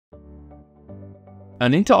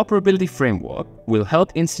An interoperability framework will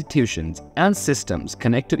help institutions and systems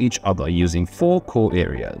connect to each other using 4 core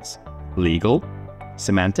areas: legal,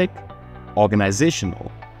 semantic,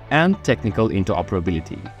 organizational, and technical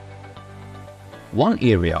interoperability. One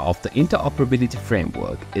area of the interoperability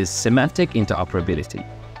framework is semantic interoperability.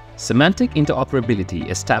 Semantic interoperability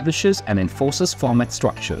establishes and enforces format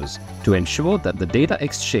structures to ensure that the data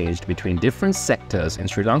exchanged between different sectors in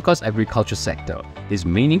Sri Lanka's agriculture sector is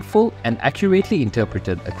meaningful and accurately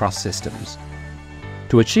interpreted across systems.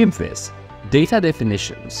 To achieve this, data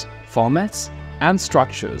definitions, formats, and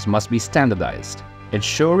structures must be standardized,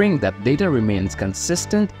 ensuring that data remains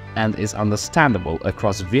consistent and is understandable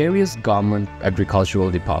across various government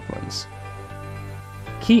agricultural departments.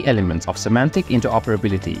 Key elements of semantic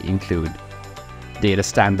interoperability include data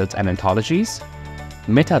standards and ontologies,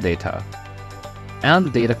 metadata,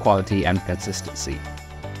 and data quality and consistency.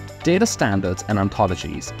 Data standards and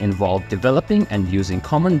ontologies involve developing and using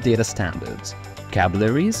common data standards,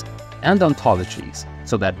 vocabularies, and ontologies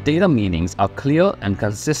so that data meanings are clear and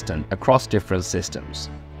consistent across different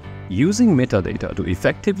systems. Using metadata to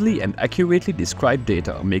effectively and accurately describe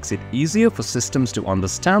data makes it easier for systems to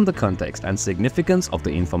understand the context and significance of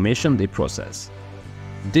the information they process.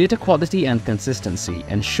 Data quality and consistency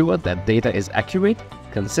ensure that data is accurate,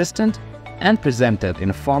 consistent, and presented in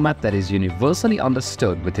a format that is universally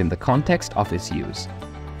understood within the context of its use.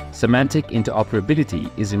 Semantic interoperability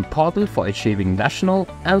is important for achieving national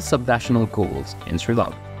and subnational goals in Sri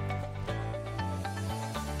Lanka.